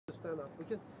no. We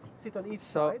can sit on each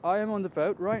So side. I am on the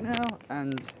boat right now,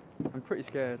 and I'm pretty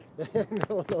scared.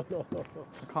 No. I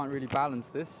can't really balance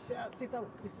this. Yeah, sit down.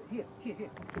 Here.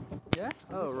 Yeah?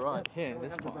 Oh, right. Yes. Here, We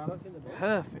this have the part. balance in the boat.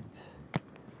 Perfect.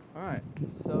 Alright,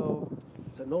 so...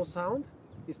 So no sound.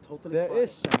 It's totally There quiet.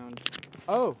 is sound.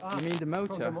 Oh, you mean the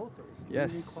motor? From the motor. It's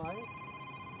Yes. really quiet.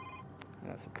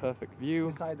 That's a perfect view.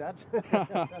 Beside that.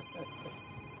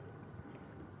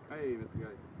 Hey, met de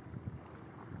guy.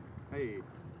 Hey.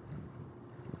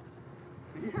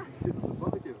 Ja, ik zit op het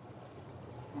bootje.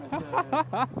 Met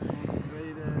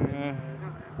tweede. Ja,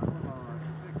 allemaal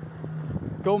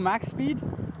perfect. Go max speed?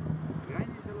 Rijn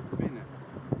is zelf te binnen,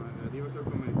 maar die was ook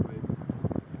al mee geweest.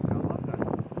 Ja, lachen.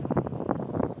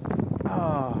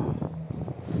 Oh,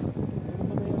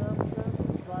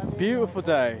 beautiful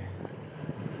day. An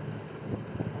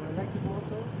electric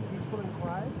motor, peaceful and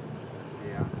quiet.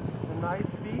 Ja. A nice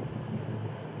speed.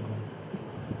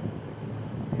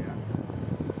 Ja.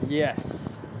 Yes.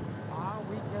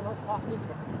 We cannot pass this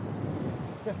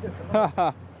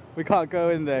one. We can't go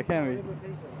in there, can we?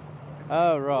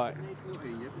 Oh, right.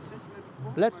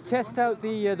 Let's test out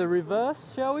the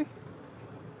reverse, shall we?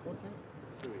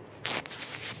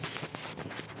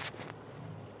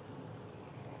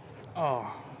 Oh,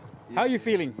 how are you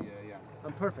feeling? Yeah.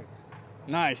 I'm perfect.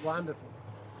 Nice. Wonderful.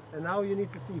 And now you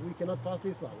need to see we cannot pass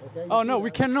this one, okay? Oh no, we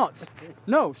cannot.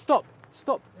 No, stop.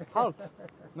 Halt.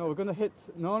 No, we're gonna hit.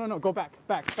 No. Go back.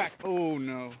 Oh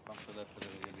no.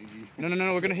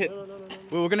 No. We're gonna hit.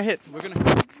 We're gonna hit.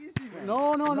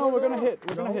 No. We're gonna hit.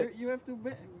 We're gonna hit. You have to.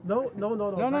 No. No.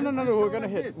 We're gonna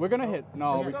hit. We're gonna hit.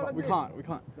 No, we can't.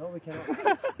 No, we cannot.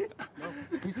 No,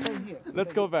 we stay here.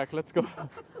 Let's go back. Let's go.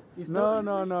 No.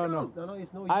 No,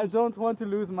 it's no use. I don't want to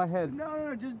lose my head.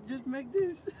 No, just make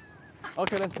this.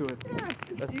 Okay, let's do it.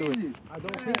 Let's do it. I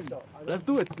don't think so. Let's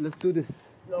do it. Let's do this.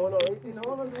 No, it's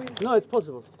not. No, it's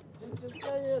possible. Just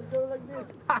go like this.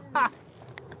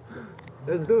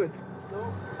 Let's do it. No.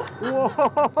 Whoa!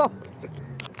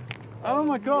 Oh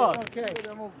my God! Okay.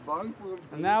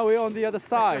 And now we're on the other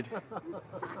side.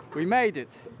 We made it.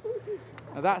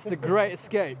 Now that's the great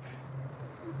escape.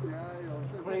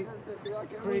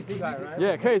 Crazy guy, right?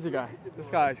 Yeah, crazy guy. This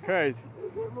guy is crazy.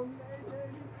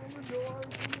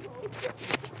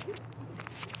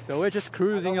 So we're just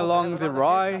cruising along the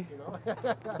Rye.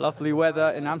 Lovely weather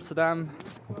in Amsterdam.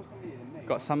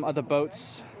 Got some other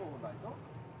boats.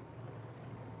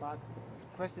 But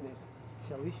the question is,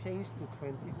 shall we change to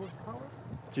 20 horsepower?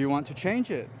 Do you want to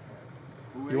change it?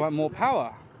 You want more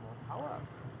power? More power?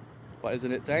 But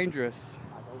isn't it dangerous?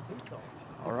 I don't think so.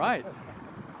 All right.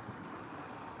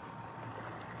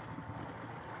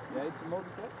 Yeah, it's a motor.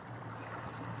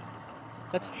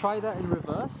 Let's try that in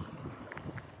reverse.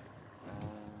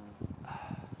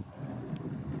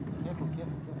 Careful.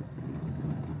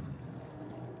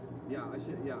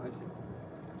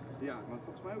 Ja, want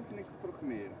volgens mij hoef je niks te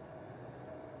programmeren.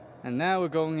 And now we're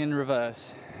going in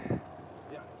reverse.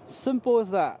 Simple as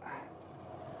that.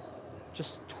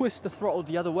 Just twist the throttle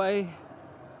the other way,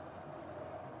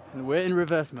 and we're in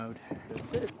reverse mode.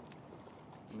 That's it.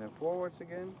 And then forwards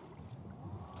again.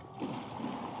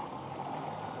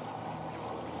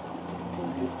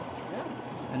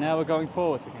 And now we're going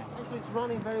forwards again. Actually, it's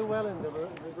running very well in the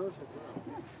reverse as well.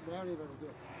 Very good.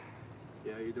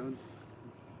 Yeah,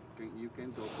 you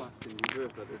can't go fast in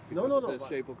reverse, but it's No, because of the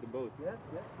shape of the boat. Yes.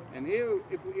 And here,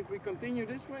 if we continue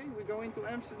this way, we go into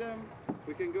Amsterdam,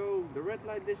 we can go the red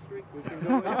light district, we can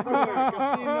go everywhere,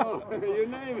 casino, you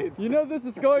name it. You know this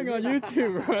is going on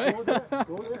YouTube, right?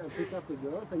 Go there and pick up the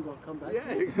girls and come back. Yeah,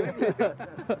 exactly.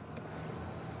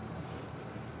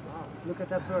 Wow, look at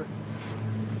that bird.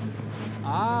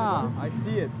 Ah, I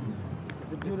see it.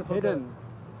 It's a beautiful Hidden. bird.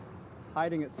 It's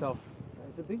hiding itself.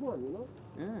 It's a big one, you know?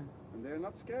 Yeah. And they're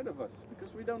not scared of us,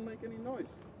 because we don't make any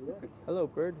noise. Yeah. Hello,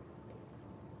 bird.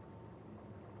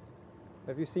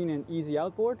 Have you seen an easy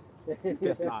outboard?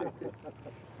 Guess not.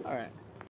 All right.